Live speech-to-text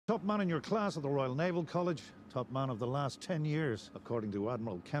Top man in your class at the Royal Naval College. Top man of the last 10 years. According to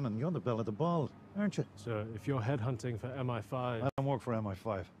Admiral Kennan, you're the belle of the ball, aren't you? So, if you're headhunting for MI5... I don't work for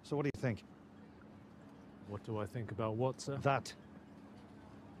MI5. So what do you think? What do I think about what, sir? That.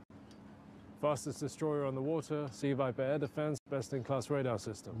 Fastest destroyer on the water, Sea Viper air defense, best-in-class radar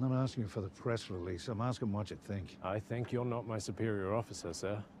system. I'm not asking you for the press release. I'm asking what you think. I think you're not my superior officer,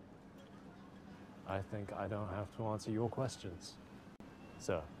 sir. I think I don't have to answer your questions.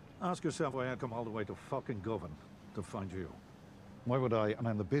 Sir. Ask yourself why I'd come all the way to fucking Govan to find you. Why would I, and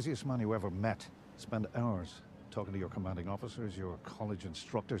I'm the busiest man you ever met, spend hours talking to your commanding officers, your college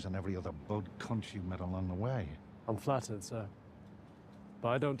instructors, and every other bud cunt you met along the way? I'm flattered, sir. But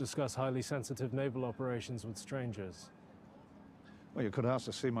I don't discuss highly sensitive naval operations with strangers. Well, you could ask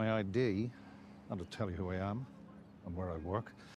to see my ID, and to tell you who I am, and where I work.